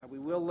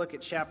we'll look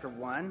at chapter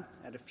 1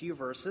 at a few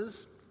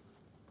verses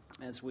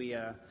as we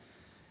are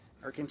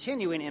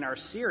continuing in our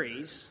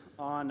series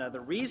on The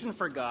Reason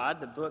for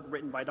God, the book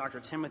written by Dr.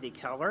 Timothy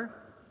Keller.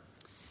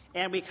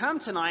 And we come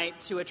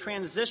tonight to a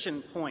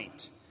transition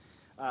point.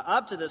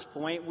 Up to this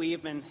point,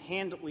 we've been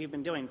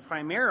dealing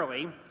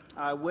primarily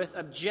with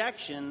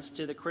objections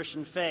to the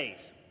Christian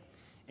faith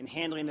and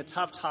handling the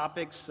tough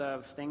topics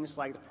of things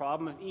like the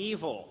problem of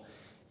evil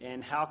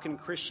and how can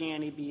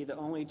Christianity be the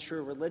only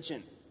true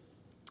religion?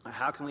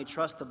 How can we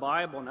trust the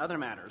Bible and other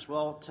matters?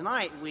 Well,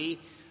 tonight we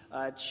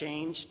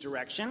change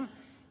direction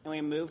and we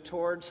move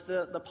towards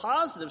the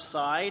positive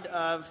side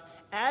of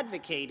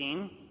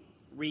advocating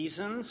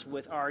reasons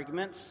with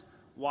arguments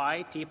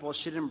why people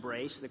should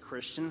embrace the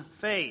Christian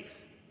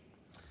faith.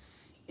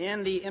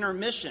 In the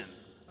intermission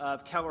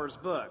of Keller's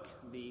book,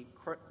 the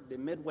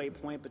midway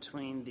point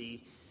between the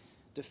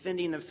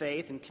defending the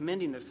faith and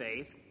commending the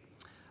faith,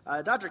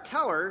 Dr.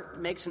 Keller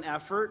makes an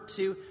effort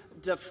to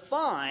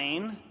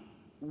define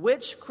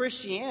which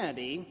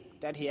Christianity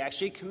that he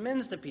actually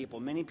commends to people.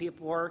 Many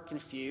people are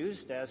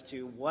confused as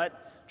to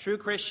what true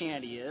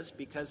Christianity is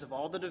because of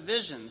all the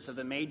divisions of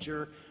the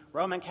major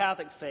Roman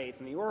Catholic faith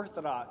and the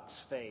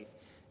Orthodox faith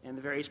and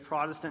the various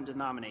Protestant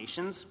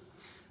denominations.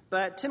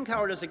 But Tim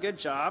Keller does a good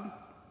job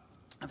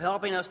of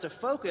helping us to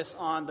focus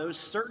on those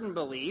certain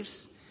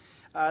beliefs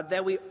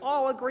that we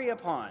all agree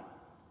upon,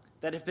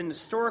 that have been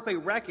historically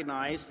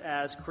recognized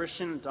as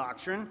Christian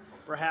doctrine,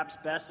 perhaps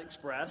best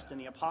expressed in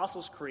the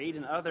Apostles' Creed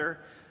and other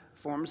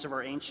forms of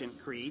our ancient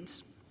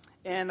creeds,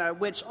 and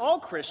which all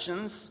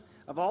Christians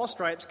of all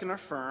stripes can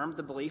affirm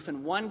the belief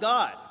in one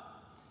God,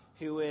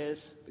 who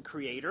is the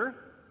Creator,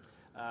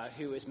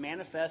 who is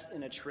manifest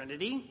in a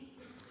Trinity.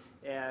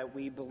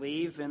 We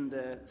believe in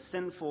the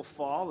sinful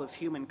fall of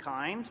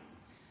humankind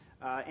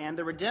and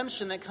the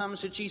redemption that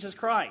comes with Jesus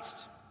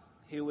Christ,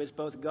 who is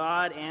both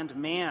God and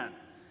man.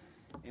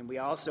 And we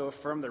also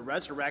affirm the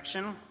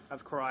resurrection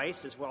of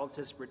Christ as well as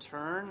his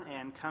return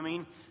and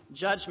coming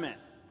judgment.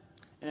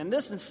 And in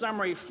this, in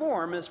summary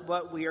form, is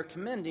what we are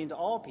commending to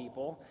all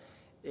people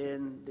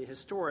in the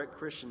historic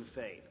Christian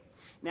faith.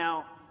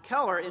 Now,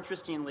 Keller,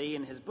 interestingly,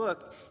 in his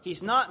book,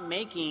 he's not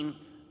making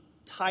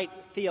tight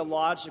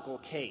theological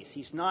case.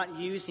 He's not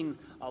using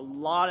a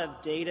lot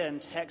of data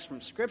and text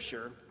from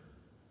Scripture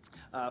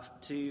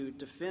to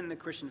defend the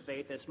Christian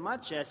faith as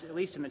much as, at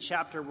least in the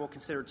chapter we'll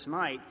consider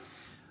tonight,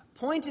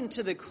 pointing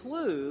to the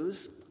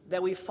clues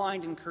that we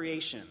find in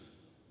creation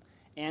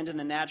and in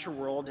the natural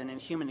world and in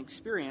human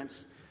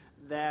experience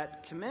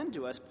that commend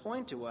to us,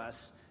 point to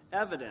us,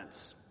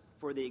 evidence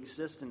for the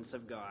existence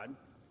of God.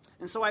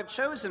 And so I've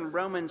chosen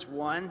Romans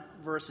 1,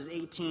 verses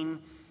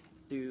 18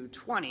 through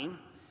 20,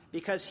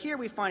 because here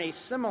we find a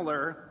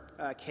similar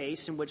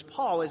case in which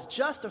Paul is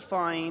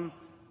justifying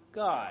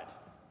God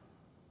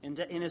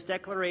in his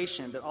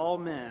declaration that all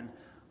men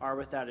are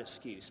without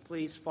excuse.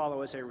 Please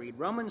follow as I read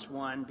Romans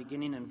 1,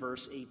 beginning in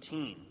verse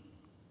 18.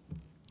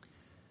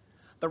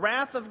 The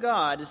wrath of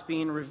God is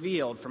being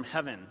revealed from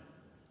heaven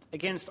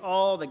against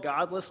all the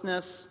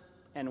godlessness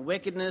and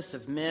wickedness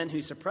of men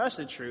who suppress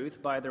the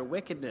truth by their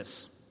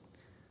wickedness,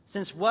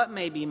 since what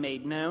may be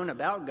made known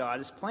about God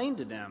is plain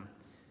to them,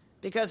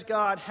 because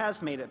God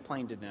has made it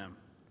plain to them.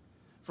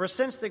 For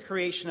since the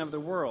creation of the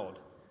world,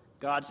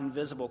 God's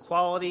invisible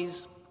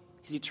qualities,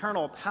 his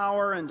eternal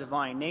power and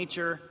divine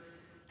nature,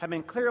 have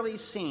been clearly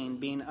seen,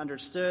 being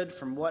understood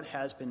from what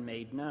has been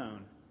made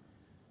known,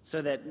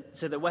 so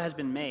that what has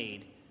been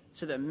made,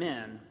 so that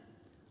men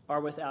are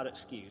without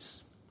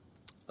excuse.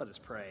 Let us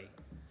pray.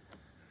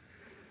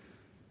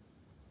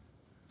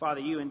 Father,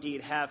 you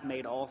indeed have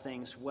made all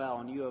things well,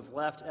 and you have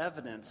left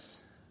evidence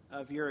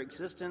of your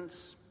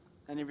existence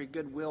and of your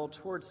goodwill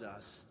towards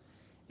us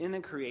in the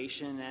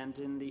creation and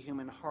in the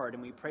human heart.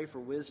 And we pray for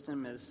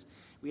wisdom as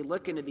we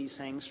look into these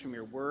things from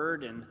your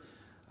word and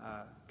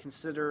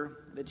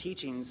consider the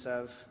teachings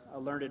of a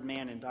learned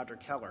man in Dr.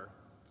 Keller.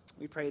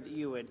 We pray that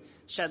you would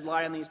shed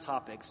light on these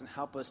topics and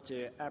help us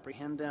to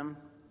apprehend them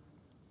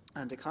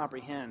and to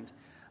comprehend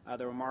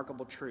the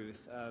remarkable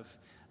truth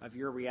of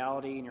your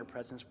reality and your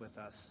presence with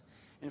us.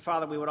 And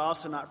Father, we would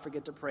also not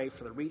forget to pray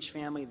for the Reach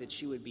family,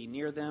 that you would be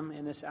near them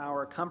in this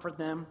hour, comfort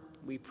them.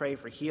 We pray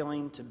for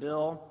healing to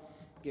Bill,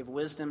 give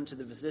wisdom to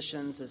the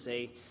physicians as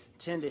they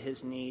tend to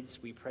his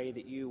needs. We pray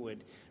that you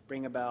would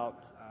bring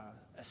about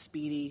a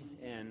speedy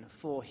and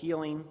full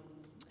healing,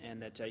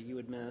 and that you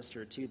would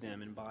minister to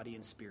them in body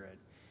and spirit.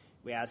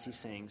 We ask these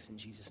things in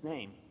Jesus'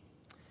 name.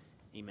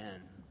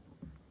 Amen.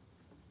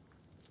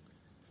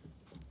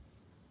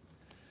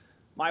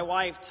 My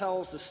wife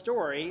tells the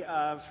story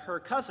of her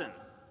cousin,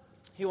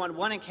 who on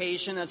one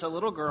occasion as a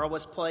little girl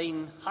was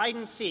playing hide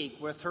and seek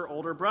with her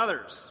older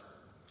brothers.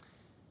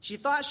 She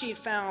thought she had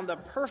found the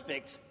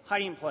perfect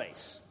hiding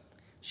place.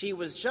 She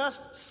was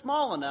just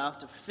small enough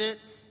to fit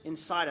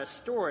inside a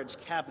storage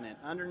cabinet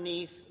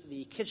underneath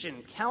the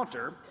kitchen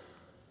counter.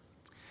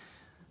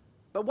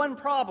 But one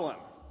problem: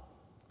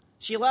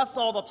 she left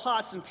all the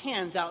pots and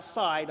pans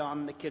outside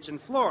on the kitchen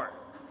floor.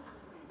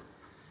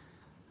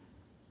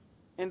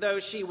 And though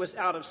she was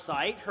out of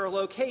sight, her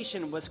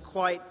location was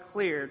quite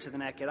clear to the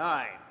naked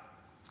eye.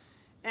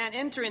 And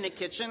entering the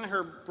kitchen,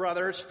 her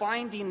brothers,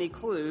 finding the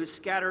clues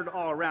scattered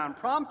all around,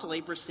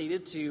 promptly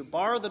proceeded to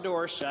bar the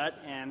door shut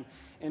and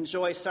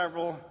enjoy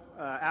several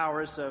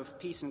hours of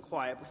peace and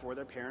quiet before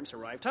their parents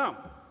arrived home.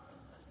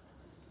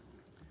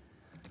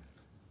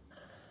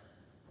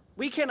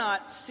 We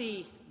cannot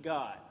see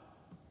God,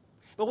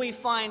 but we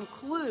find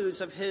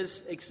clues of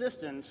his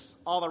existence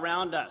all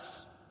around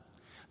us.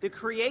 The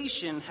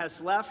creation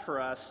has left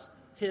for us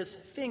his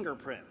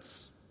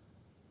fingerprints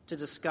to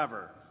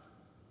discover.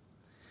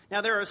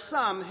 Now, there are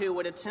some who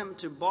would attempt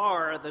to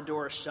bar the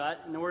door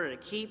shut in order to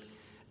keep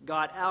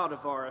God out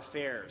of our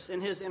affairs. In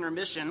his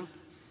intermission,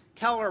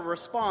 Keller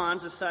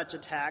responds to such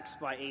attacks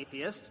by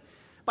atheists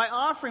by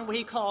offering what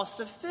he calls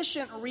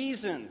sufficient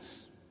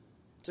reasons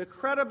to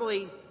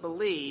credibly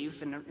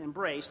believe and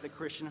embrace the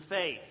Christian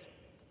faith.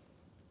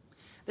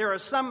 There are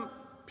some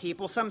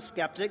people, some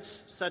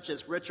skeptics, such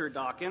as Richard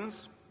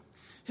Dawkins,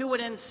 who would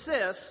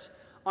insist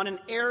on an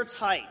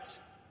airtight,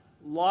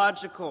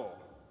 logical,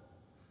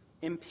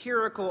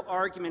 empirical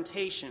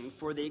argumentation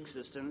for the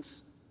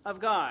existence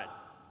of God.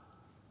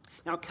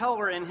 Now,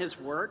 Keller, in his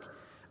work,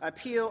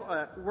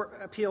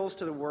 appeals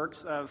to the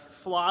works of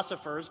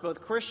philosophers, both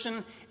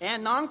Christian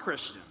and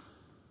non-Christian,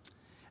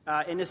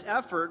 in his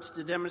efforts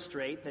to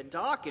demonstrate that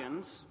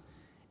Dawkins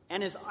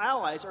and his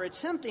allies are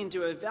attempting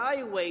to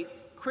evaluate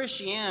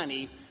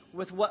Christianity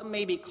with what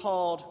may be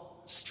called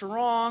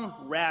strong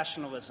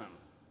rationalism.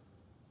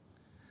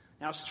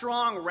 Now,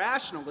 strong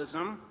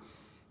rationalism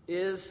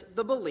is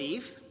the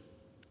belief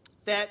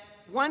that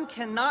one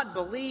cannot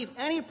believe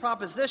any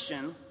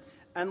proposition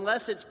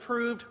unless it's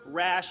proved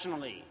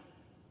rationally,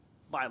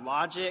 by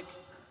logic,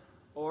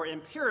 or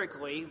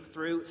empirically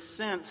through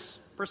sense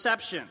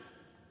perception.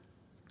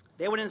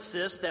 They would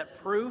insist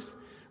that proof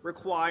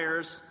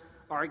requires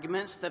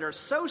arguments that are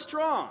so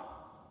strong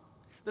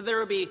that there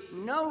would be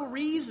no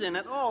reason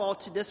at all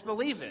to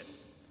disbelieve it.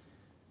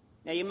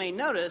 Now, you may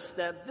notice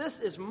that this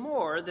is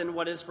more than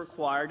what is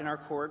required in our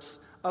courts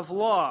of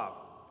law,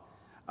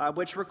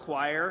 which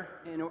require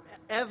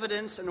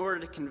evidence in order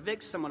to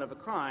convict someone of a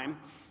crime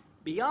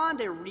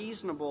beyond a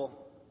reasonable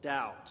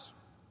doubt.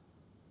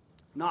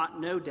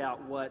 No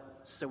doubt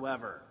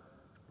whatsoever.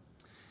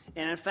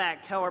 And in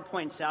fact, Keller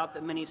points out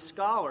that many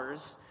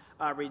scholars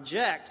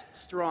reject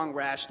strong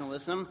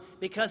rationalism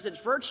because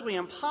it's virtually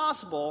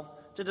impossible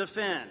to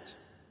defend.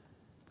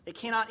 It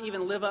cannot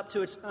even live up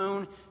to its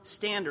own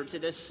standards.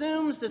 It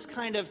assumes this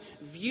kind of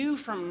view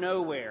from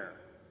nowhere,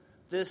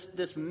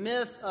 this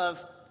myth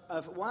of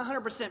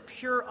 100%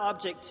 pure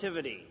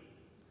objectivity,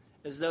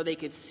 as though they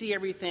could see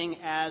everything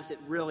as it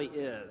really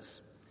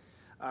is,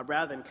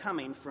 rather than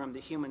coming from the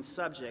human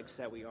subjects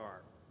that we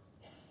are.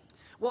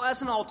 Well,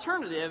 as an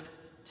alternative,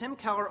 Tim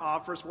Keller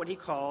offers what he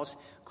calls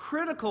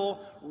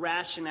critical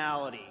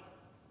rationality,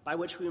 by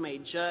which we may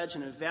judge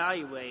and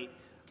evaluate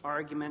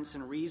arguments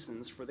and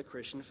reasons for the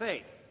Christian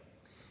faith.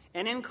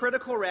 And in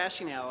critical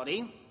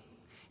rationality,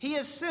 he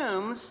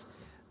assumes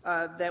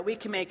that we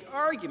can make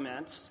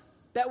arguments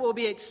that will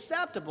be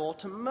acceptable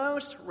to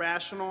most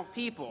rational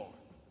people.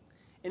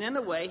 And in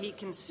the way, he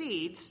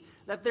concedes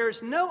that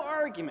there's no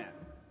argument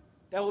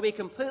that will be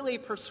completely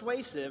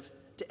persuasive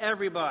to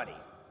everybody.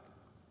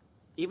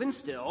 Even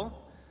still,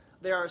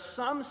 there are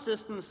some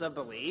systems of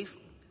belief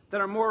that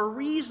are more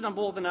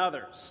reasonable than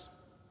others.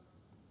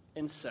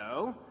 And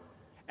so,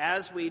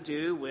 as we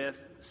do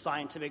with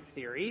scientific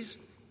theories,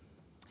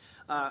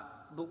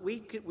 but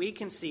we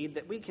concede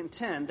that we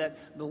contend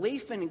that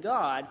belief in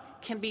God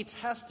can be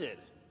tested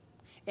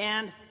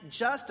and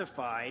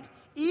justified,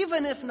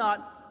 even if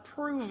not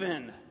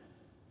proven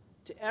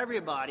to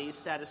everybody's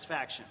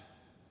satisfaction.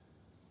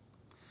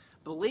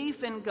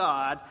 Belief in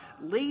God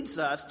leads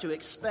us to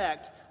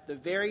expect the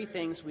very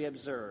things we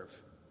observe.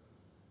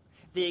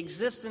 The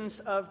existence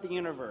of the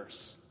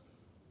universe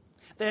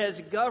that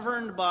is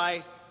governed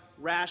by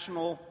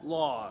rational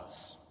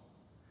laws.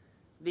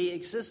 The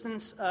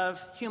existence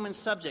of human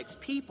subjects,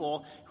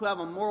 people who have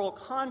a moral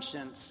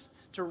conscience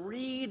to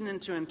read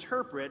and to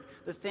interpret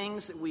the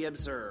things that we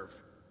observe.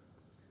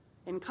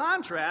 In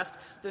contrast,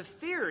 the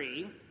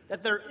theory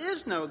that there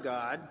is no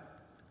God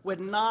would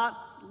not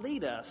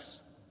lead us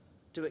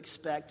to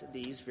expect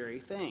these very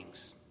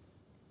things.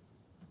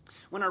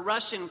 When a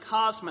Russian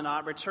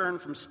cosmonaut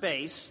returned from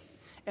space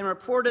and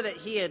reported that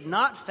he had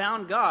not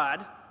found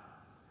God,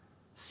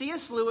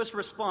 C.S. Lewis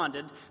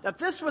responded that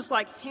this was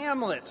like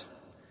Hamlet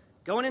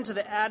going into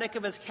the attic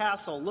of his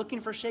castle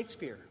looking for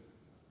Shakespeare.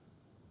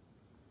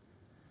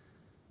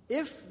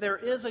 If there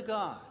is a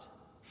God,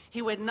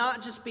 he would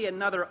not just be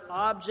another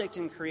object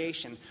in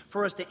creation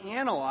for us to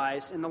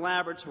analyze in the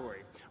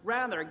laboratory.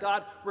 Rather,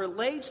 God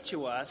relates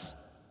to us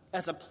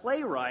as a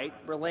playwright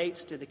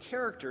relates to the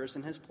characters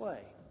in his play.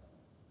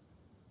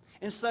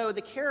 And so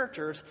the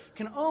characters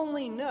can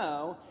only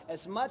know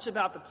as much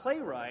about the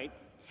playwright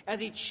as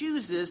he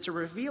chooses to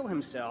reveal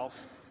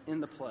himself in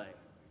the play.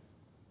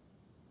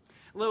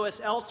 Lewis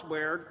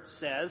elsewhere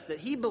says that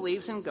he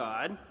believes in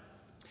God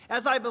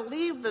as I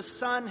believe the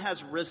sun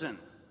has risen.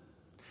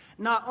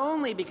 not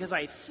only because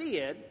I see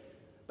it,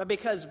 but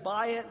because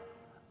by it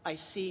I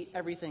see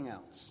everything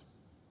else.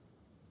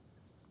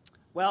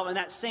 Well, in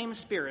that same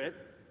spirit,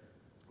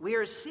 we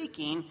are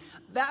seeking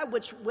that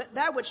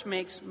which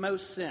makes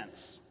most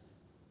sense.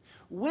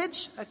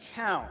 Which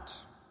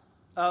account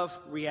of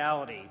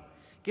reality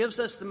gives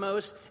us the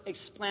most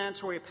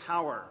explanatory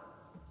power?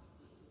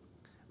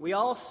 We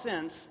all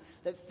sense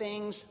that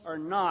things are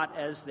not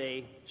as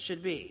they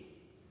should be.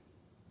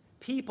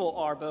 People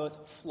are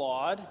both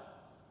flawed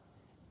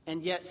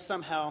and yet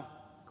somehow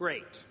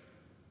great.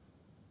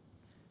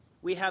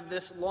 We have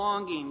this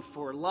longing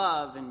for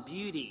love and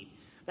beauty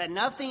that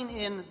nothing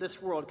in this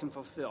world can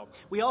fulfill.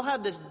 We all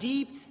have this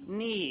deep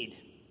need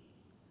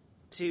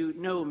to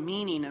know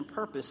meaning and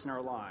purpose in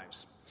our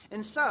lives.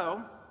 And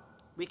so,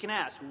 we can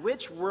ask,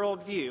 which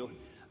worldview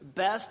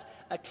best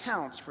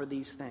accounts for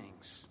these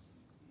things?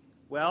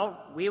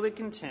 Well, we would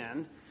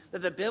contend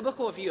that the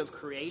biblical view of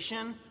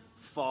creation,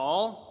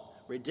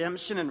 fall,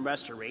 redemption, and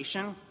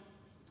restoration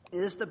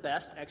is the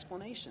best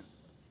explanation.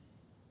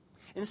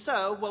 And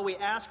so, what we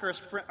ask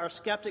our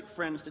skeptic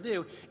friends to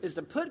do is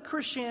to put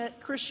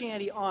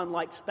Christianity on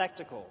like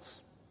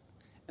spectacles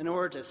in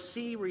order to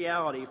see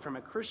reality from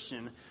a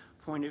Christian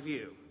point of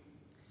view.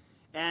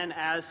 And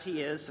as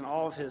he is in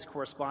all of his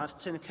correspondence,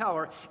 Tim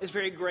Keller is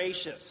very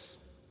gracious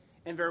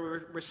and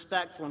very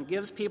respectful and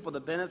gives people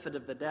the benefit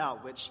of the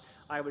doubt, which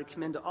I would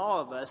commend to all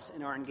of us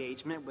in our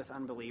engagement with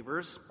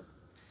unbelievers.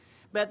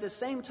 But at the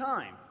same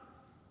time,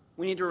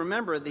 we need to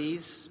remember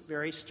these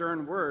very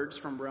stern words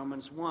from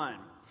Romans 1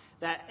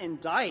 that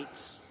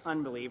indicts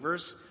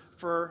unbelievers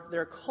for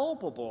their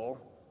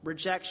culpable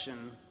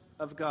rejection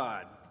of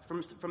God.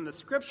 From the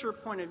scripture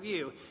point of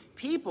view,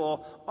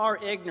 people are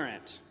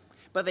ignorant,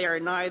 but they are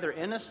neither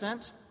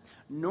innocent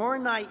nor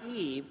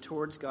naive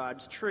towards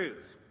God's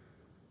truth.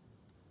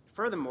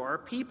 Furthermore,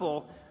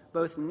 people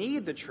both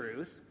need the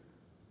truth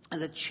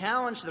as a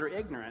challenge to their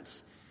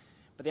ignorance,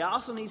 but they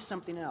also need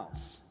something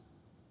else.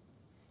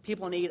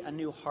 People need a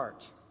new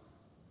heart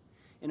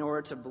in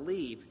order to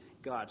believe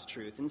God's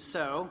truth. And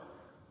so,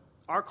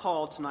 our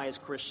call tonight as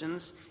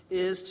Christians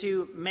is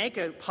to make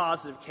a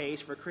positive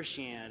case for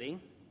Christianity,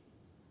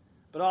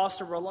 but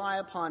also rely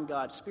upon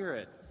God's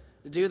Spirit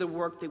to do the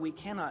work that we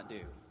cannot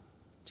do,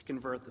 to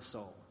convert the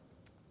soul.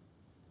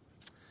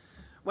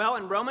 Well,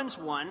 in Romans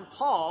 1,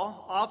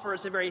 Paul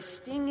offers a very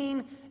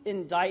stinging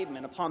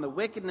indictment upon the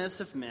wickedness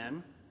of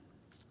men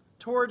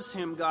towards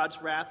whom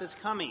God's wrath is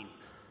coming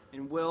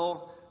and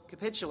will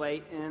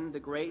capitulate in the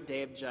great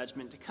day of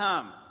judgment to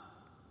come.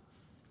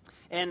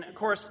 And, of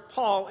course,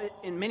 Paul,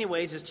 in many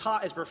ways,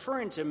 is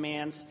referring to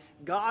man's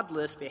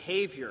godless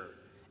behavior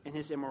and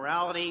his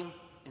immorality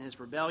and his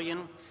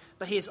rebellion.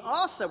 But he is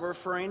also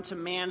referring to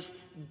man's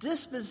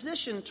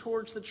disposition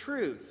towards the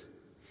truth,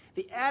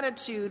 the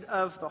attitude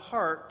of the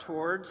heart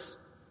towards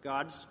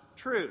God's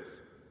truth.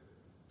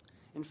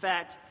 In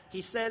fact,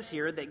 he says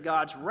here that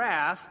God's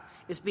wrath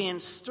is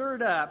being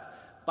stirred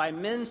up by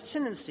men's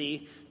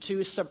tendency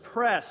to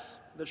suppress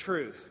the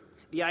truth.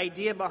 The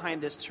idea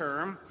behind this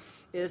term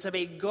is of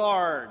a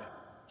guard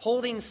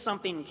holding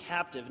something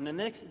captive, and in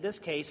this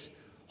case,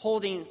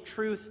 holding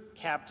truth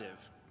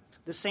captive.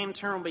 The same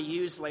term will be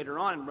used later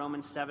on in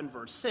Romans 7,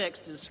 verse 6,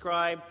 to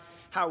describe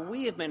how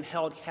we have been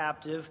held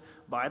captive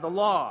by the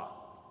law.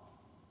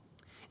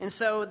 And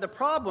so the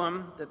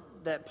problem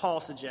that Paul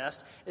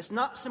suggests is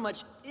not so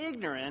much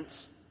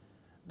ignorance,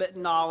 but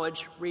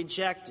knowledge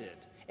rejected,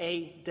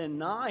 a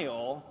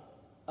denial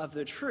of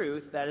the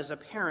truth that is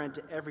apparent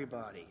to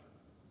everybody.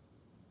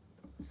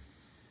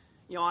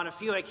 On a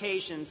few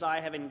occasions,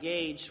 I have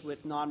engaged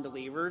with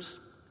non-believers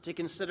to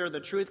consider the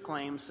truth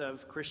claims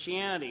of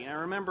Christianity. And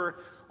I remember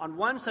on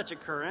one such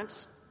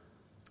occurrence,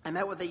 I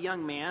met with a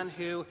young man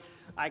who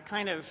I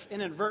kind of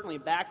inadvertently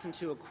backed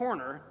into a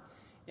corner,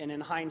 and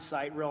in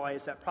hindsight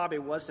realized that probably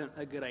wasn't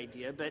a good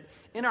idea. But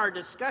in our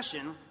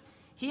discussion,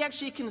 he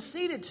actually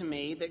conceded to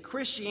me that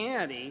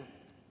Christianity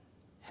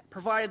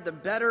provided the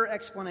better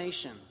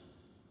explanation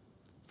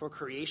for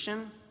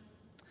creation,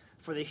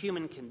 for the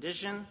human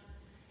condition,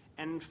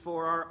 and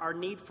for our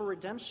need for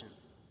redemption.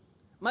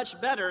 Much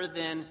better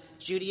than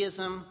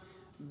Judaism,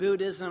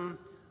 Buddhism,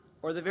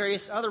 or the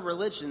various other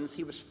religions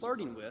he was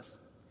flirting with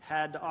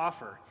had to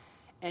offer.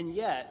 And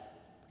yet,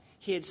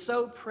 he had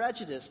so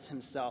prejudiced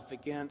himself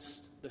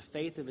against the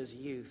faith of his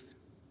youth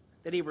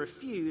that he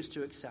refused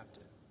to accept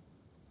it.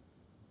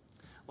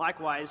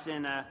 Likewise,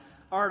 in an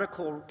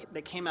article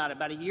that came out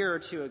about a year or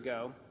two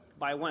ago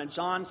by one of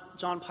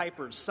John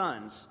Piper's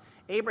sons,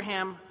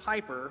 Abraham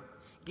Piper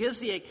gives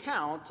the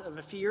account of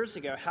a few years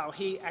ago how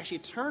he actually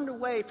turned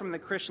away from the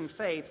Christian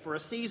faith for a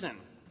season.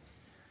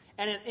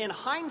 And in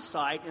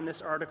hindsight, in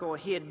this article,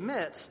 he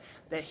admits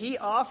that he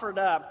offered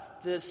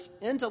up this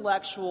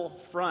intellectual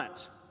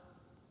front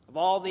of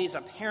all these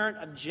apparent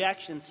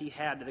objections he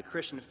had to the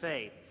Christian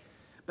faith.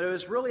 But it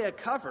was really a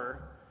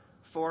cover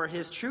for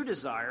his true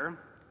desire,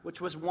 which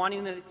was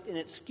wanting an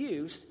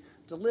excuse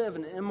to live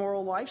an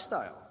immoral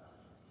lifestyle.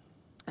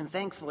 And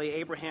thankfully,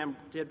 Abraham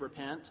did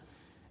repent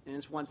and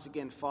is once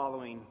again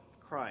following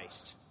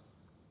Christ.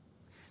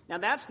 Now,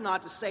 that's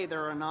not to say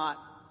there are not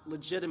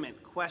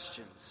legitimate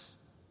questions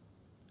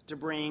to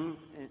bring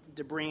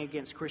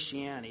against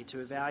Christianity,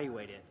 to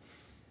evaluate it.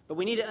 But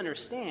we need to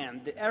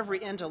understand that every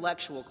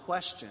intellectual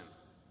question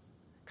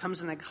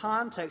comes in the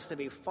context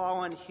of a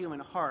fallen human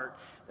heart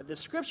that the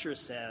Scripture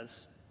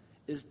says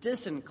is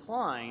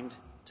disinclined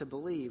to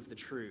believe the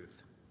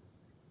truth.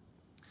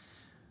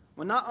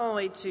 Well, not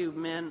only do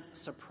men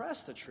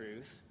suppress the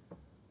truth,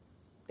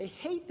 they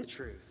hate the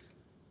truth.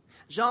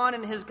 John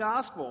in his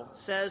gospel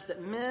says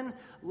that men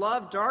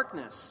love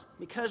darkness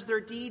because their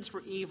deeds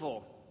were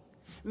evil.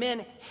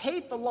 Men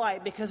hate the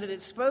light because it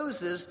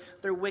exposes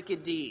their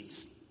wicked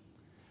deeds.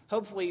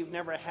 Hopefully you've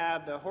never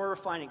had the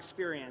horrifying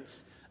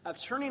experience of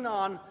turning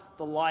on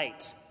the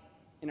light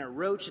in a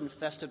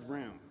roach-infested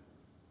room.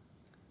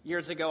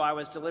 Years ago, I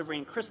was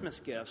delivering Christmas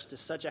gifts to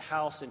such a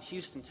house in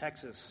Houston,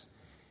 Texas.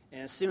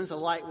 And as soon as the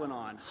light went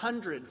on,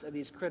 hundreds of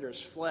these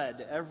critters fled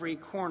to every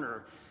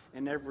corner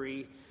and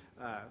every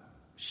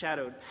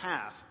shadowed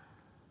path.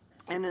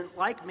 And in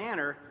like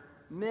manner,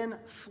 men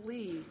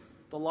flee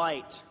the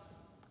light,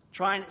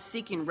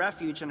 seeking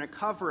refuge under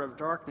cover of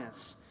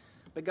darkness.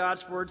 But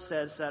God's word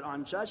says that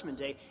on Judgment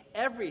Day,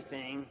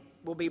 everything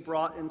will be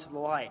brought into the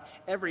light.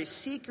 Every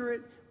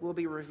secret will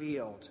be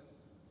revealed.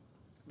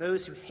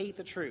 Those who hate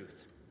the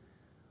truth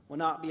will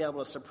not be able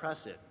to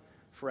suppress it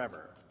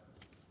forever.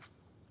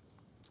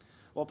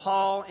 Well,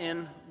 Paul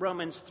in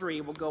Romans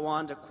 3 will go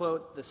on to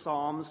quote the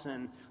Psalms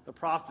and the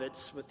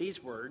prophets with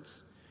these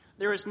words,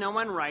 "There is no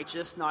one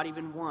righteous, not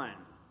even one.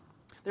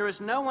 There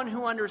is no one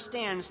who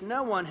understands,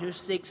 no one who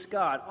seeks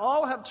God.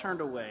 All have turned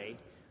away.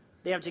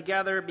 They have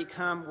together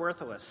become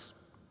worthless.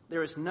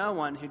 There is no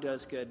one who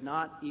does good,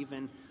 not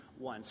even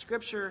one."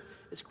 Scripture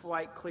is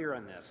quite clear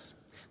on this,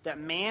 that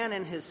man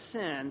in his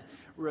sin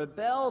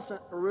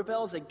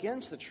rebels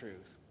against the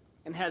truth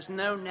and has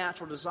no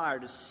natural desire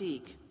to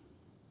seek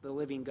the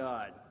living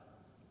God.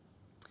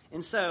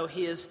 And so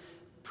he is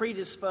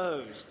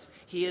predisposed.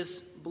 He is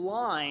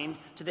blind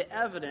to the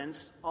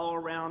evidence all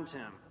around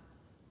him,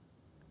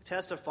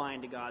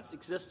 testifying to God's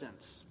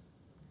existence.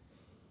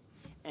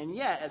 And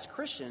yet, as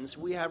Christians,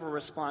 we have a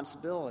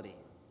responsibility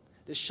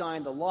to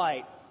shine the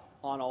light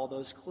on all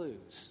those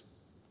clues,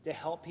 to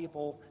help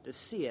people to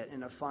see it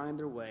and to find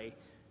their way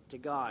to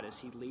God as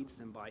he leads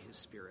them by his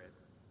Spirit.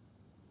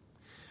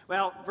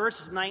 Well,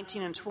 verses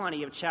 19 and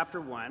 20 of chapter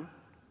 1,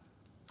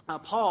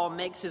 Paul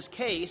makes his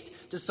case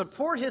to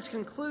support his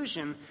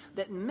conclusion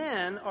that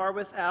men are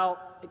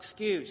without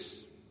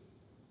excuse.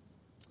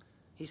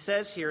 He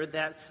says here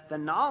that the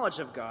knowledge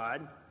of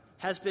God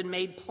has been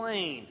made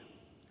plain,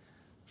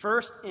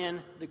 first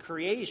in the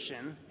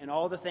creation and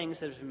all the things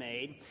that have been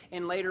made,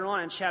 and later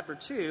on in chapter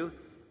 2,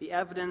 the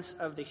evidence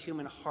of the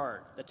human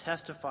heart that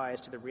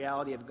testifies to the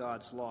reality of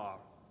God's law.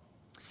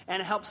 And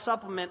to help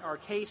supplement our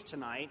case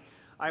tonight,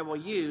 I will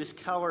use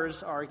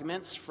Keller's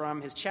arguments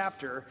from his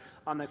chapter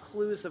on the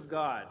clues of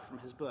God from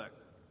his book.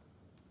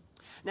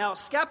 Now,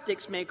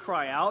 skeptics may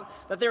cry out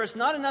that there is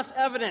not enough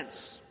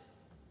evidence,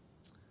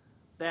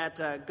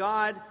 that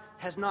God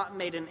has not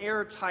made an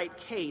airtight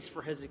case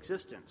for his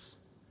existence.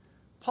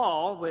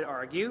 Paul would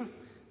argue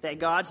that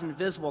God's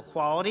invisible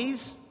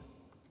qualities,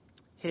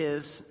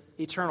 his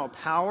eternal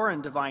power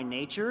and divine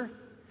nature,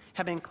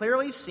 have been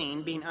clearly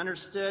seen, being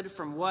understood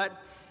from what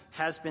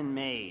has been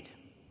made.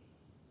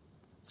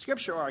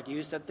 Scripture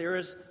argues that there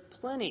is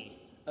plenty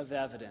of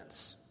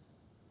evidence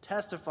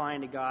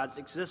testifying to God's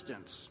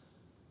existence.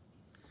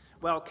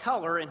 Well,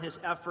 Keller, in his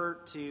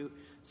effort to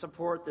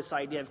support this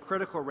idea of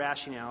critical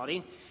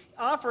rationality,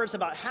 offers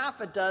about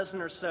half a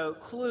dozen or so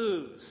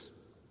clues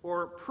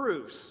or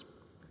proofs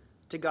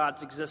to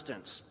God's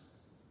existence.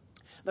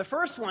 The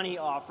first one he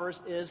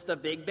offers is the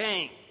Big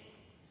Bang.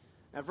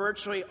 Now,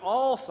 virtually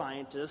all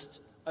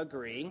scientists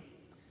agree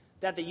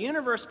that the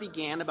universe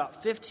began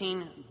about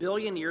 15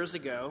 billion years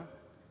ago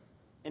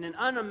in an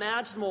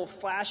unimaginable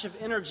flash of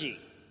energy,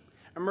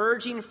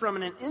 emerging from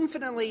an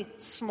infinitely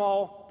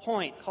small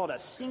point called a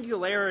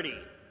singularity.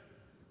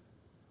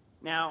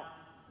 Now,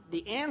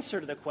 the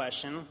answer to the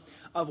question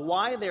of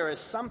why there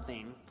is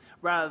something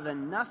rather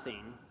than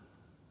nothing,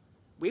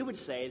 we would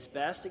say is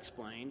best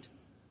explained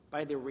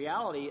by the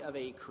reality of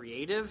a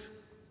creative,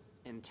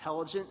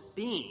 intelligent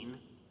being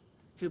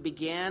who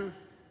began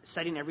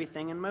setting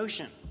everything in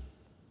motion.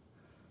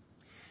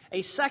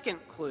 A second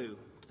clue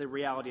to the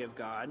reality of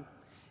God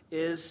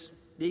is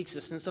the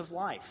existence of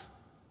life.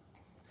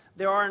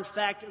 There are, in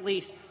fact, at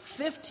least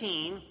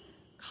 15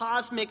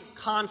 cosmic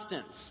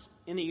constants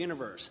in the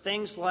universe.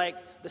 Things like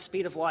the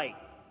speed of light,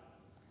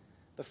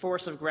 the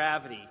force of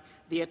gravity,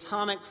 the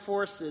atomic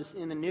forces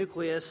in the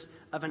nucleus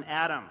of an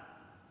atom,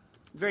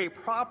 the very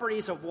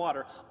properties of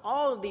water.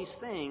 All of these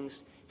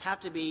things have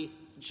to be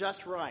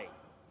just right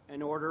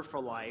in order for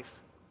life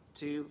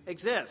to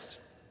exist.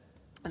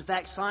 In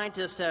fact,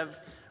 scientists have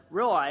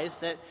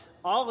realized that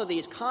all of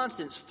these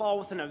constants fall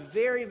within a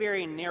very,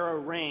 very narrow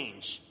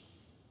range.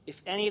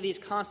 If any of these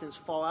constants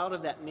fall out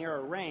of that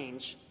narrow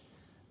range,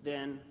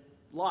 then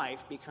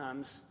life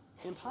becomes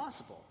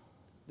impossible.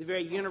 The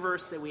very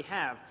universe that we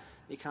have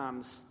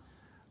becomes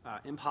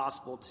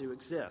impossible to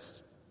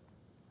exist.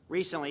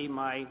 Recently,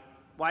 my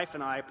wife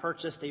and I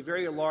purchased a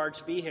very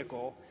large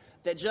vehicle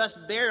that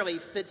just barely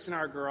fits in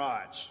our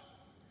garage.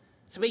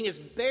 So we can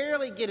just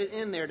barely get it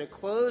in there to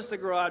close the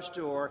garage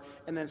door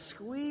and then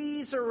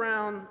squeeze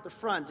around the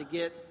front to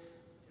get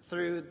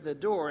through the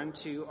door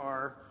into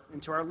our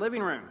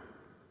living room.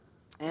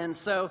 And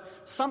so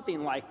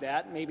something like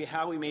that may be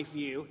how we may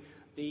view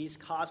these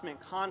cosmic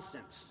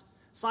constants.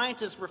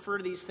 Scientists refer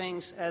to these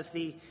things as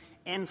the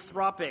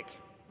anthropic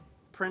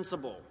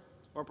principle,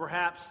 or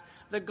perhaps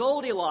the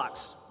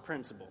Goldilocks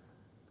principle.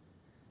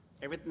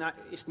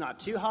 It's not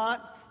too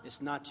hot,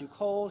 it's not too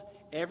cold,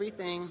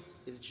 everything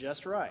is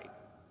just right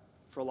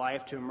for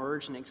life to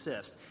emerge and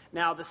exist.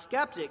 Now, the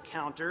skeptic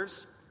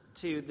counters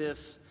to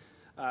this,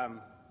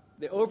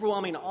 the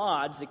overwhelming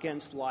odds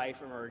against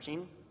life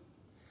emerging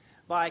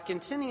by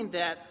contending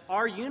that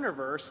our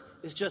universe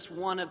is just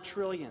one of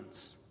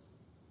trillions.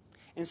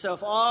 And so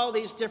if all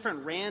these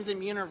different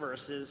random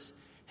universes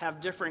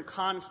have different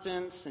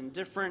constants and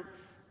different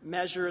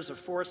measures of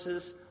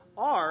forces,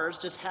 ours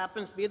just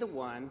happens to be the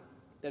one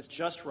that's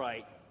just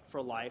right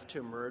for life to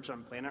emerge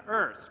on planet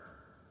Earth.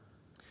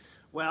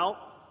 Well,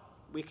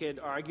 we could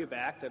argue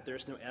back that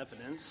there's no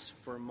evidence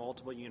for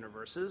multiple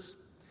universes.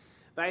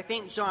 But I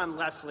think John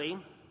Leslie,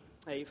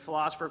 a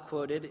philosopher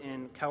quoted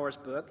in Keller's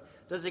book,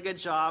 does a good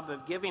job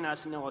of giving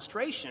us an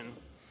illustration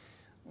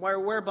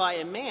whereby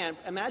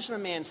imagine a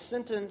man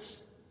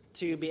sentenced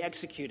to be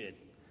executed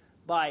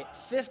by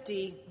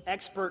 50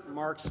 expert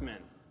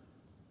marksmen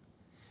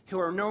who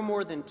are no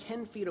more than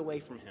 10 feet away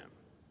from him.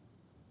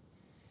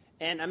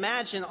 And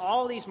imagine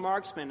all these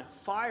marksmen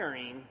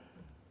firing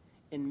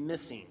and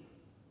missing.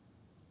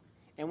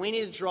 And we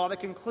need to draw the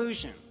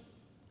conclusion.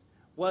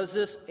 Was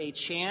this a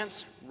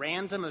chance,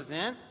 random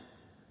event,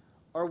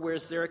 or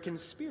was there a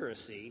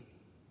conspiracy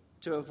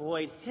to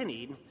avoid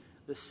hitting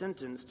the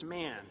sentenced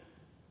man?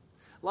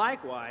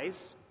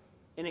 Likewise,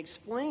 in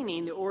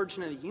explaining the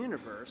origin of the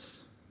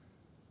universe,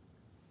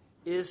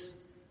 is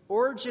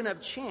origin of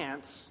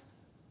chance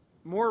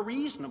more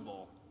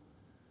reasonable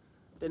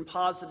than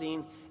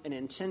positing an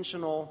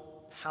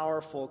intentional,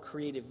 powerful,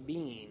 creative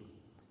being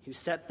who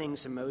set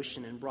things in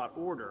motion and brought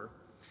order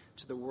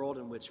to the world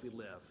in which we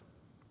live?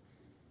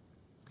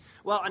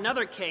 Well,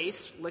 another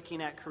case,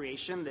 looking at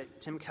creation,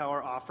 that Tim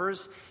Keller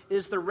offers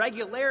is the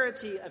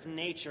regularity of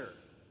nature.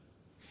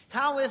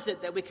 How is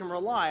it that we can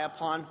rely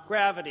upon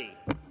gravity,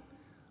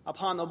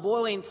 upon the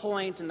boiling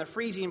point and the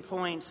freezing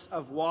points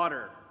of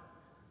water,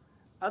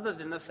 other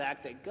than the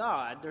fact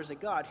that there's a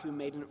God who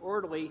made an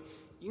orderly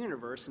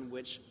universe in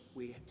which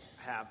we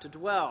have to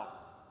dwell?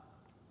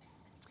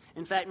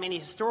 In fact, many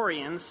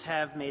historians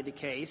have made the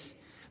case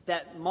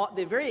that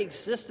the very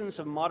existence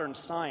of modern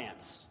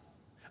science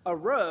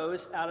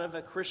arose out of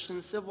a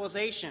Christian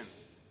civilization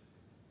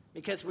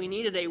because we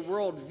needed a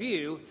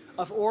worldview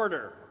of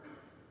order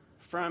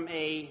from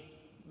a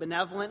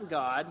benevolent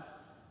God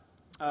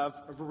of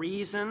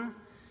reason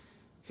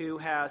who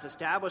has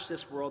established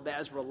this world that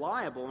is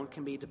reliable and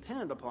can be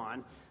depended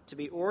upon to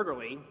be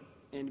orderly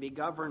and to be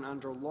governed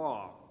under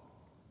law.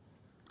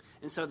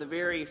 And so the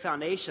very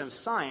foundation of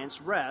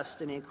science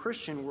rests in a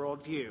Christian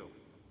worldview.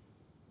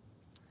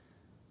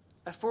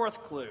 A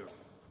fourth clue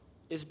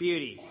is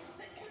beauty.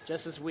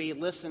 Just as we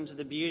listen to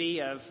the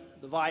beauty of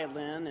the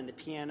violin and the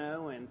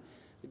piano and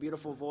the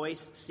beautiful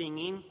voice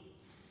singing,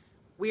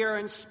 we are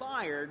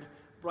inspired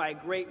by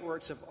great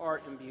works of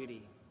art and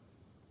beauty.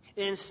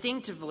 And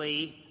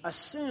instinctively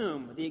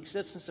assume the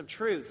existence of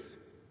truth,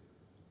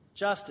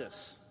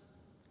 justice,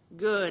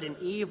 good and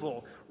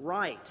evil,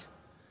 right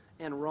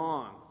and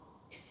wrong.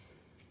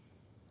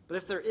 But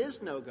if there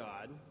is no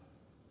God,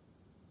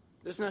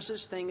 there's no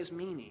such thing as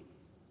meaning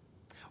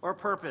or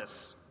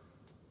purpose.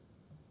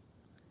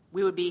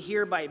 We would be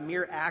here by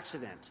mere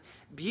accident.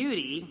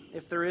 Beauty,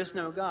 if there is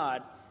no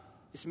God,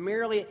 is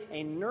merely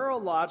a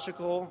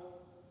neurological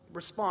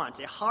response,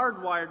 a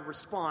hardwired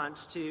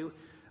response to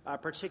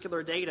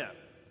particular data.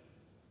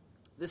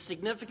 The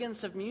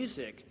significance of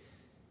music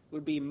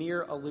would be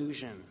mere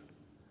illusion.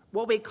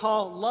 What we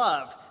call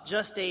love,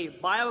 just a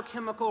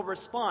biochemical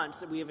response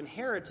that we have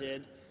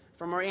inherited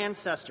from our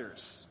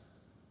ancestors.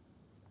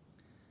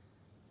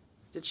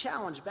 To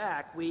challenge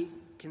back, we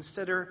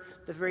consider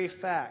the very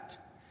fact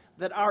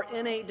that our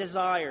innate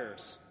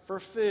desires for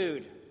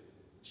food,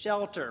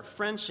 shelter,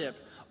 friendship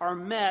are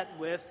met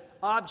with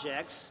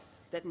objects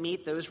that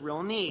meet those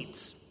real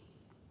needs.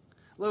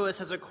 Lewis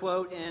has a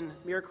quote in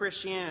Mere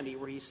Christianity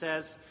where he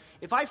says,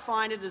 if I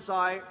find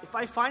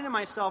in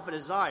myself a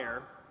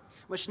desire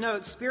which no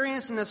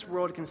experience in this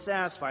world can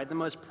satisfy, the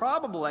most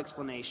probable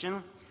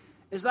explanation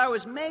is that I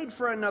was made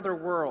for another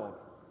world.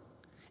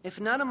 If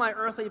none of my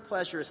earthly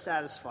pleasures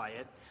satisfy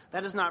it,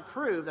 that does not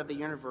prove that the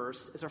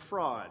universe is a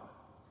fraud.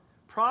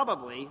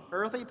 Probably,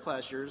 earthly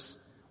pleasures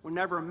were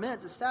never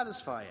meant to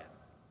satisfy it,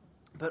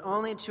 but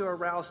only to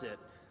arouse it,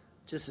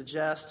 to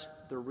suggest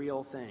the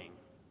real thing.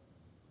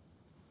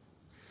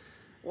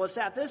 Well, it's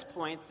at this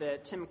point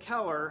that Tim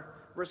Keller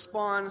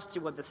responds to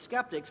what the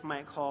skeptics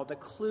might call the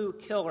clue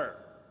killer.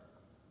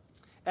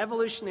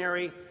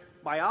 Evolutionary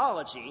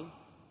biology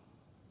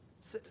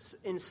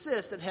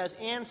insists it has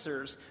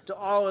answers to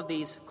all of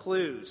these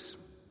clues.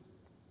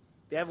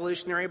 The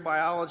evolutionary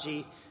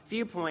biology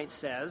viewpoint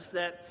says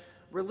that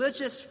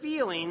religious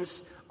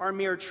feelings are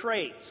mere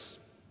traits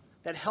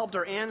that helped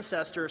our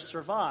ancestors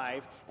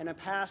survive and have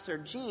passed their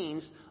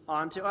genes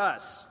on to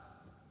us.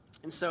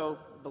 And so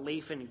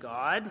belief in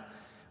God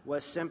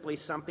was simply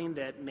something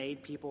that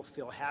made people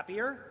feel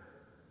happier,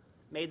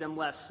 made them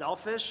less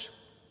selfish,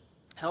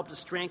 helped to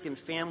strengthen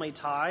family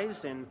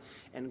ties and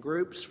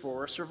groups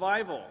for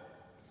survival.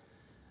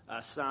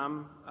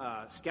 Some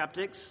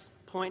skeptics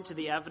point to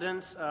the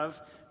evidence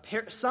of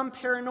some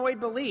paranoid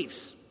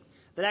beliefs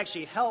that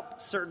actually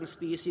help certain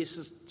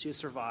species to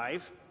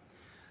survive,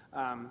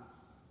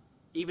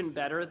 even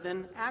better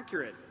than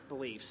accurate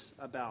beliefs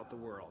about the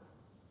world.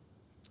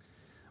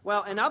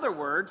 Well, in other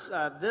words,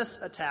 this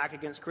attack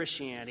against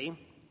Christianity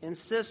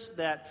insists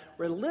that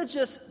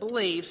religious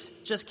beliefs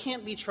just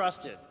can't be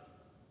trusted.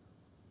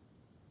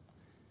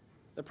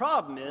 The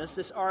problem is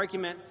this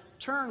argument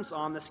turns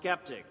on the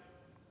skeptic.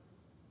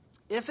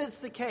 If it's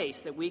the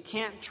case that we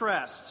can't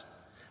trust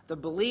the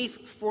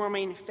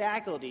belief-forming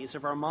faculties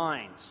of our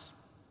minds,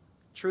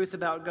 truth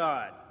about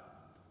God,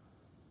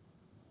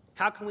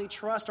 how can we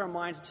trust our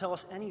mind to tell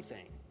us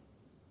anything,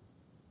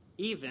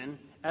 even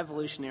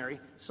evolutionary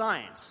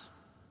science?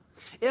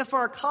 If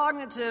our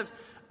cognitive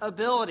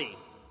ability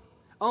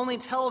only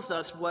tells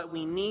us what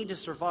we need to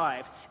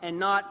survive and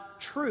not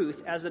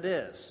truth as it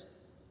is,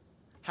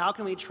 how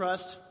can we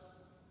trust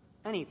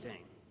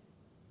anything?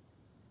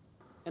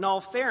 In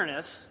all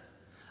fairness,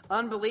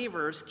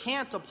 unbelievers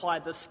can't apply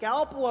the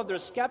scalpel of their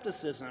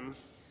skepticism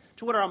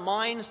to what our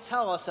minds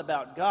tell us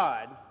about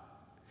God,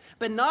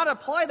 but not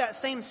apply that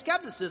same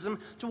skepticism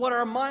to what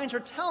our minds are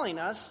telling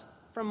us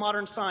from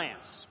modern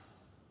science.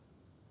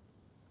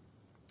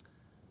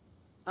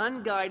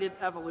 Unguided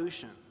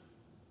evolution,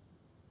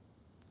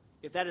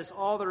 if that is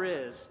all there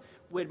is,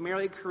 would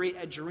merely create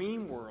a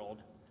dream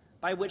world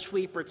by which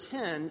we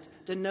pretend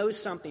to know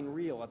something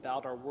real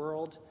about our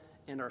world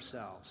and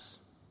ourselves.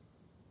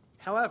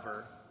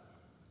 However,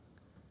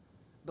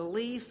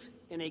 belief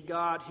in a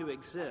God who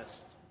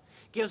exists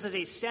gives us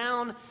a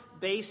sound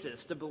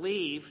basis to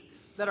believe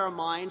that our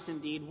minds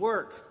indeed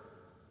work,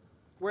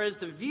 whereas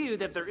the view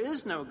that there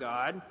is no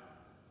God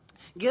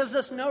gives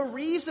us no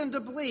reason to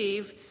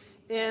believe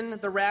in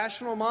the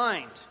rational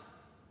mind,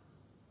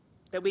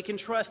 that we can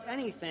trust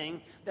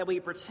anything that we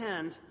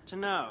pretend to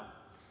know.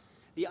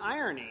 The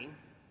irony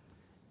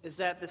is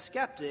that the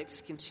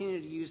skeptics continue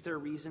to use their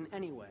reason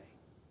anyway.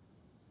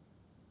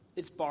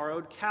 It's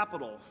borrowed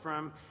capital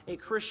from a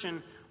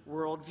Christian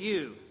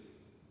worldview.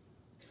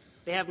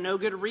 They have no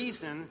good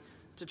reason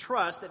to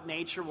trust that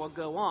nature will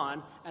go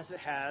on as it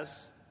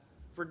has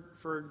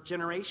for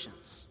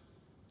generations.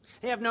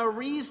 They have no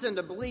reason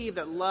to believe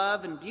that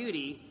love and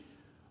beauty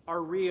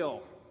are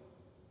real.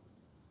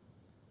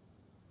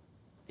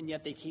 And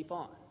yet they keep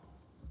on,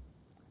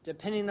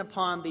 depending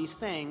upon these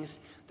things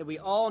that we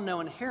all know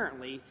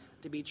inherently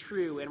to be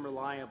true and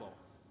reliable.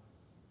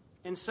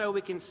 And so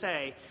we can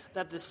say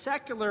that the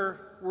secular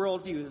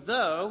worldview,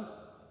 though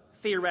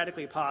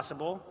theoretically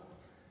possible,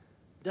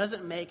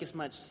 doesn't make as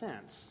much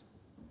sense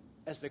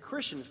as the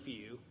Christian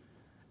view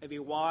of a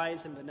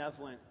wise and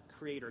benevolent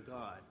Creator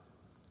God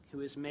who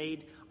has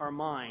made our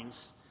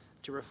minds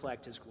to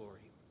reflect His glory.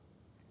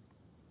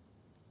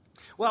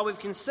 Well, we've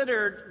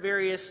considered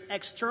various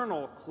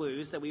external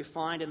clues that we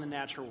find in the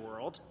natural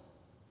world.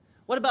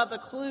 What about the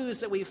clues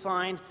that we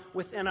find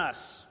within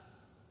us?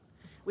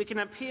 We can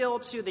appeal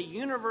to the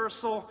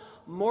universal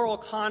moral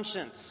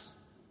conscience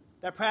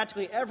that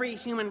practically every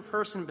human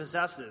person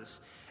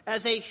possesses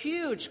as a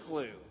huge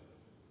clue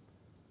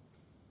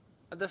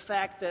of the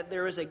fact that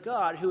there is a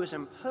God who has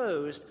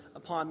imposed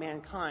upon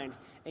mankind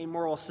a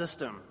moral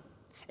system,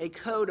 a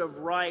code of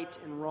right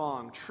and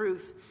wrong,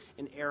 truth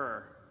and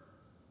error.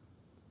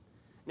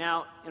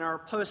 Now, in our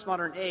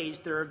postmodern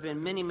age, there have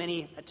been many,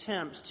 many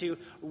attempts to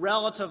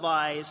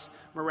relativize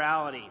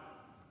morality.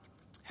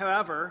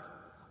 However,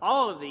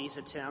 all of these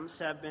attempts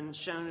have been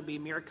shown to be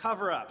mere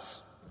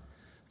cover-ups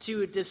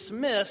to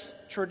dismiss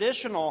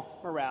traditional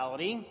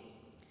morality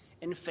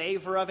in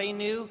favor of a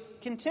new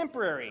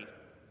contemporary,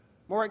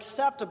 more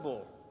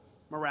acceptable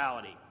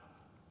morality.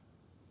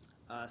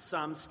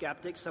 Some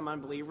skeptics, some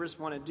unbelievers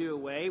want to do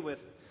away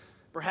with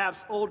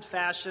perhaps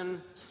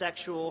old-fashioned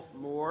sexual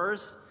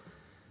mores,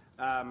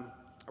 or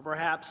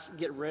perhaps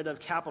get rid of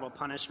capital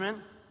punishment,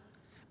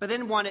 but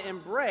then want to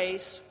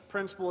embrace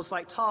principles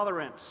like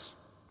tolerance,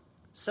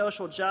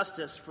 social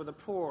justice for the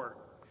poor,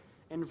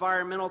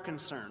 environmental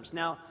concerns.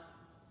 Now,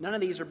 none of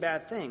these are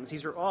bad things.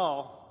 These are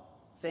all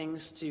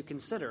things to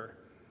consider.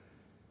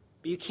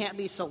 But you can't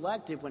be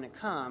selective when it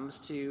comes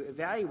to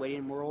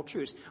evaluating moral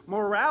truths.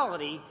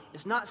 Morality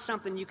is not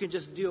something you can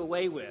just do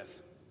away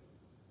with.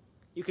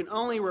 You can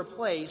only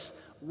replace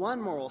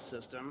one moral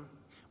system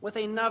with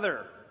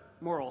another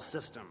moral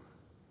system.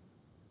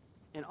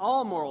 And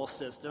all moral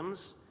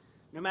systems,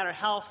 no matter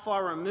how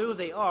far removed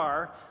they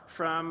are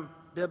from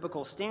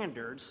biblical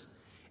standards,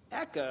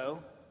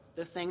 echo the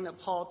the thing that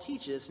Paul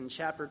teaches in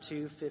chapter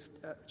 2,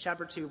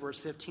 verse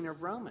 15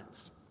 of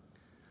Romans,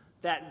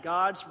 that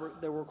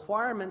the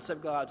requirements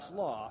of God's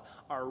law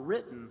are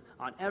written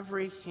on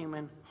every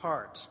human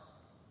heart.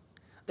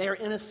 They are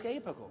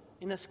inescapable,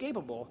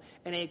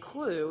 and a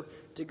clue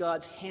to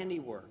God's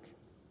handiwork,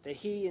 that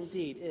he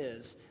indeed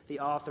is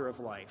the author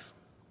of life.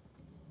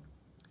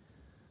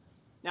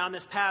 Now, in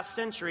this past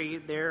century,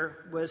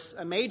 there was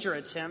a major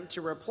attempt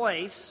to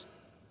replace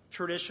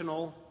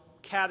traditional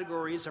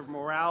categories of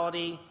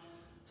morality,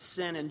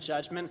 sin, and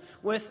judgment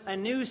with a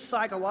new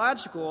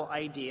psychological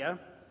idea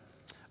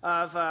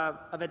of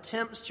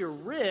attempts to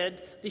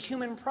rid the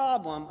human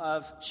problem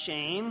of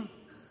shame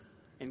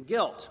and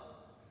guilt.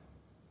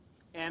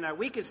 And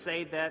we could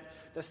say that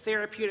the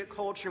therapeutic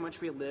culture in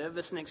which we live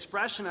is an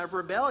expression of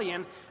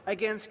rebellion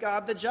against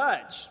God the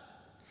judge,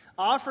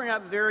 offering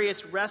up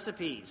various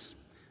recipes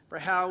for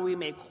how we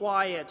may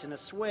quiet and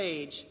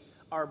assuage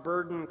our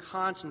burdened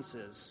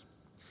consciences.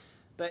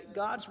 But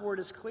God's word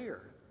is clear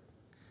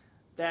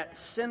that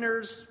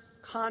sinners'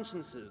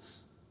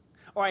 consciences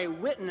are a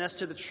witness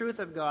to the truth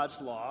of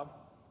God's law,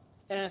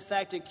 and in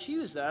fact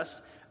accuse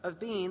us of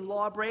being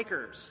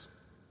lawbreakers.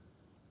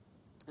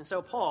 And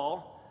so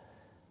Paul,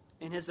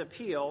 in his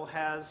appeal,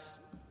 has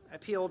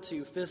appealed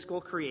to physical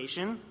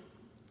creation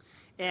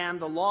and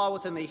the law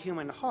within the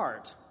human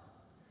heart,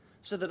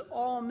 so that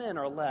all men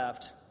are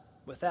left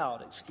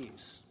without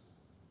excuse.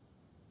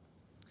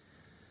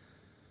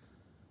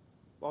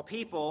 While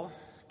people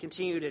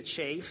continue to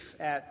chafe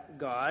at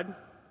God,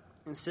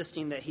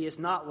 insisting that he has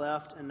not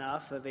left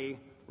enough of a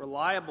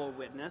reliable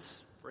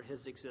witness for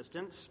his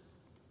existence,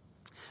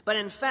 but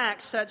in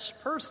fact, such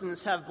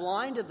persons have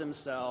blinded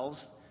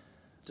themselves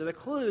to the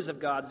clues of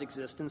God's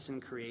existence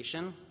in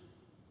creation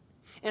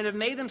and have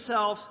made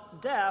themselves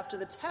deaf to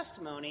the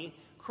testimony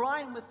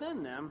crying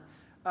within them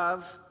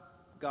of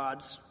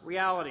God's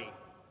reality.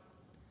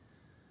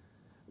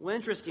 Well,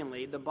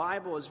 interestingly, the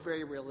Bible is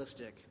very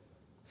realistic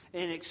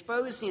in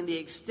exposing the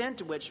extent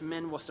to which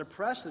men will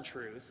suppress the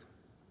truth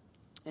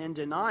and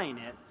denying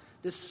it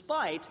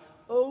despite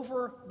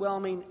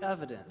overwhelming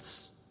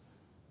evidence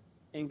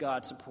in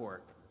God's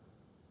support.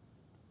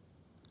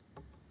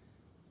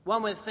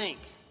 One would think,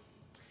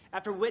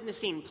 after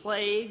witnessing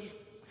plague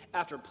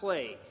after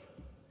plague,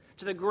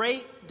 to the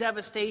great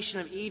devastation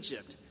of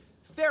Egypt,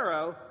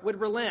 Pharaoh would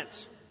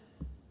relent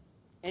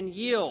and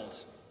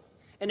yield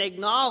and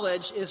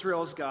acknowledge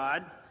Israel's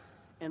God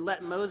and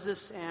let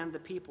Moses and the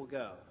people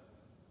go.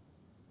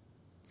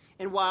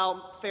 And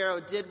while Pharaoh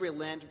did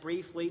relent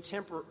briefly,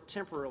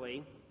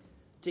 temporarily,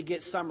 to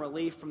get some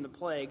relief from the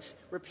plagues,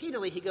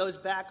 repeatedly he goes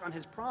back on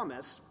his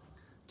promise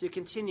to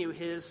continue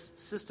his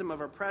system of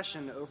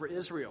oppression over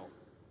Israel.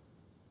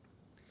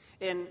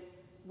 And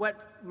what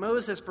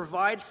Moses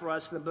provides for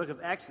us in the book of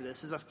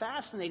Exodus is a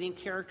fascinating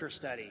character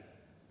study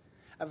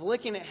of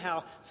looking at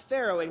how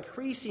Pharaoh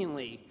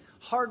increasingly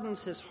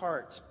hardens his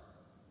heart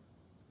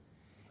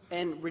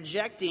and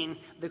rejecting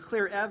the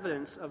clear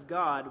evidence of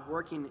God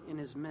working in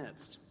his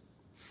midst,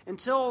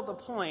 until the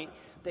point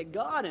that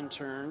God, in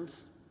turn,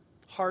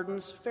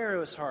 hardens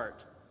Pharaoh's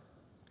heart,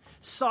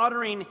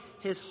 soldering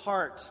his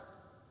heart,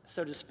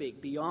 so to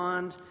speak,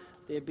 beyond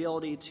the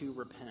ability to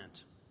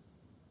repent.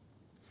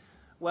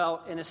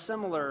 Well, in a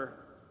similar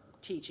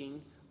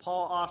teaching,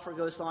 Paul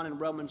goes on in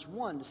Romans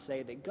 1 to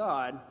say that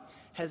God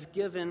has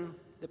given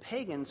the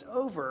pagans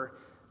over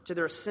to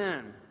their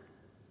sin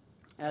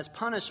as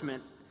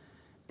punishment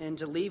and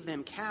to leave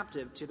them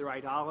captive to their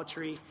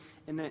idolatry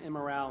and their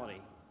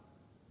immorality.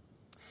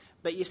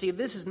 But you see,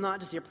 this is not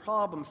just a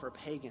problem for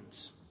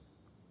pagans.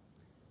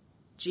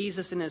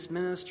 Jesus in his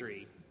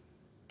ministry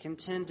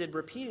contended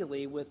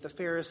repeatedly with the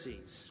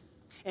Pharisees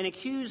and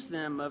accused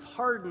them of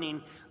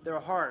hardening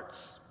their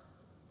hearts.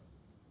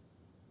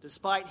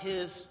 Despite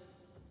his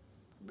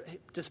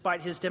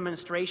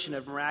demonstration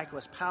of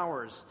miraculous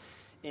powers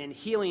and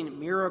healing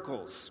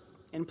miracles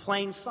in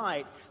plain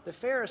sight, the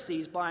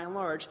Pharisees, by and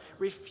large,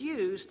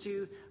 refused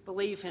to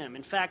believe him.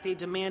 In fact, they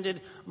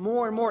demanded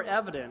more and more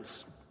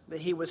evidence that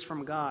he was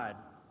from God,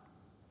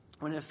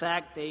 when in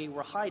fact they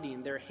were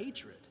hiding their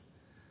hatred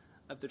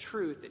of the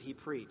truth that he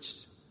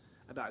preached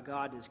about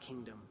God and his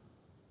kingdom.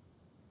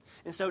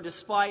 And so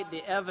despite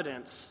the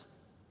evidence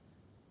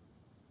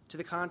to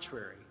the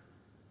contrary,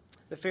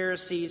 the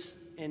Pharisees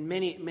and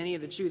many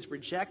of the Jews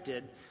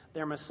rejected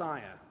their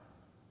Messiah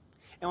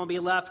and will be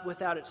left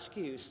without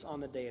excuse on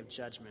the day of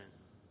judgment.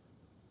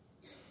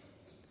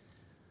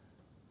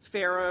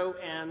 Pharaoh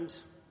and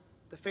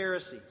the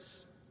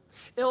Pharisees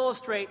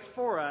illustrate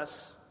for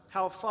us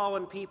how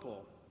fallen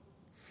people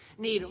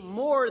need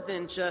more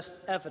than just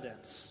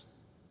evidence.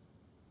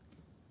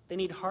 They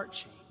need heart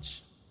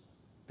change.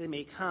 They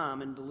may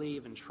come and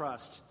believe and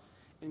trust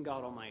in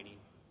God Almighty.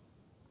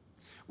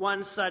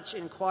 One such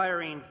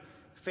inquiring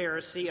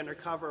Pharisee under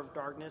cover of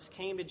darkness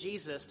came to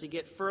Jesus to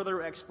get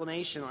further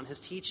explanation on his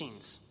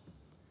teachings.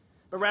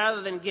 But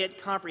rather than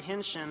get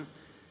comprehension,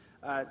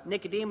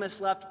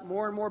 Nicodemus left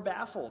more and more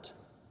baffled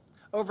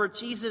over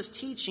Jesus'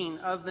 teaching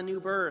of the new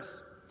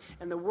birth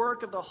and the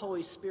work of the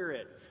Holy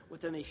Spirit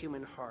within the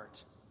human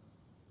heart.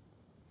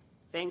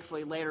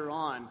 Thankfully, later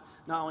on,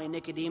 not only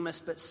Nicodemus,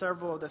 but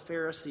several of the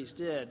Pharisees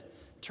did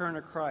turn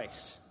to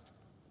Christ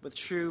with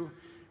true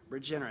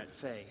regenerate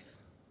faith.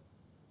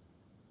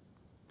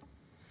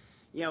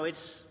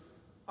 It's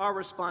our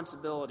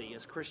responsibility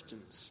as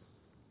Christians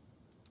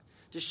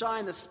to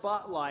shine the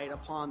spotlight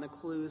upon the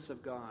clues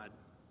of God,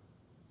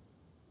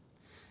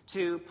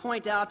 to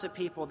point out to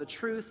people the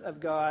truth of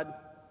God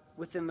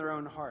within their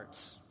own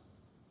hearts,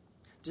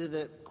 to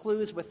the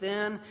clues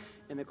within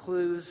and the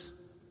clues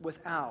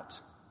without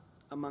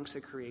amongst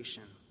the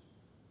creation,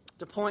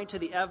 to point to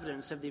the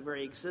evidence of the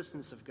very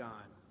existence of God.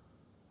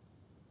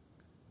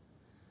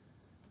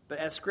 But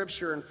as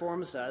Scripture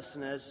informs us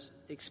and as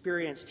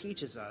experience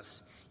teaches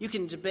us, you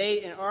can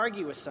debate and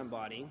argue with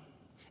somebody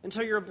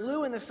until you're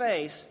blue in the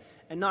face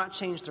and not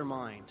change their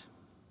mind.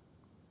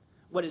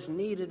 What is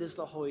needed is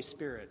the Holy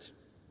Spirit,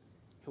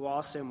 who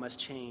also must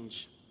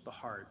change the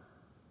heart.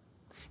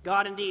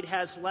 God indeed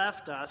has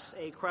left us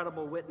a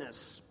credible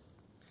witness.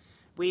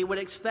 We would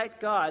expect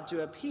God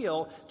to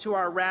appeal to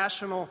our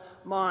rational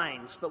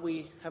minds, but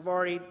we have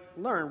already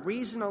learned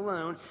reason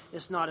alone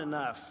is not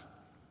enough.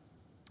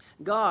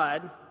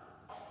 God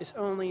is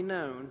only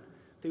known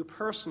through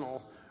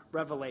personal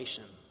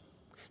revelation.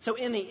 So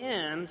in the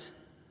end,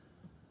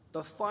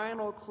 the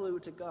final clue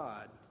to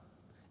God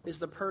is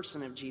the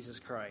person of Jesus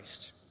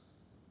Christ.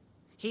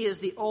 He is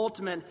the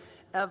ultimate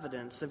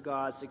evidence of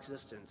God's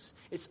existence.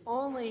 It's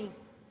only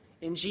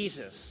in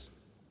Jesus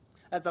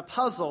that the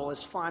puzzle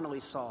is finally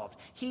solved.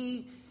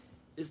 He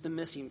is the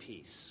missing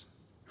piece,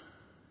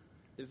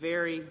 the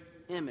very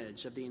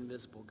image of the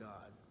invisible God.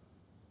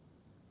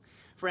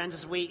 Friends,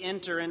 as we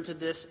enter into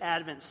this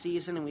Advent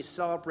season and we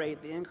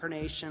celebrate the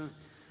incarnation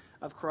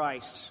of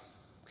Christ,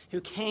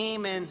 who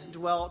came and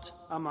dwelt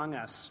among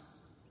us,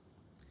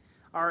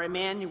 our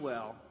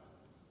Emmanuel,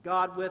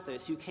 God with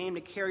us, who came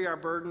to carry our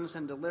burdens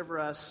and deliver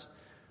us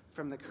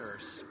from the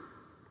curse.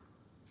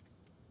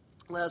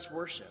 Let us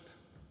worship.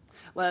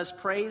 Let us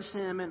praise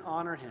him and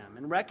honor him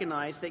and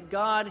recognize that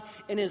God,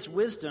 in his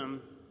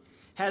wisdom,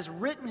 has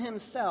written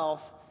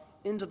himself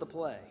into the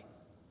play.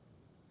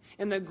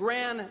 In the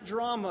grand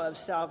drama of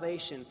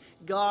salvation,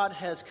 God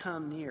has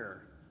come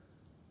near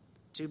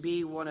to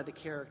be one of the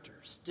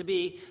characters, to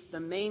be the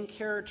main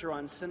character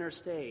on center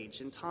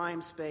stage in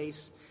time,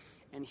 space,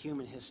 and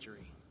human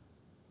history.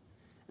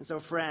 And so,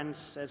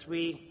 friends, as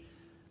we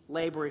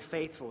labor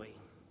faithfully,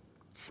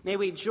 may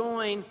we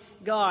join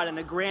God in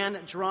the grand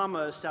drama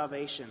of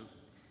salvation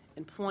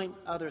and point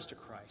others to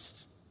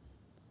Christ,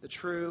 the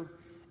true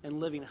and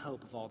living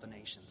hope of all the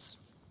nations.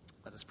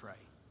 Let us pray.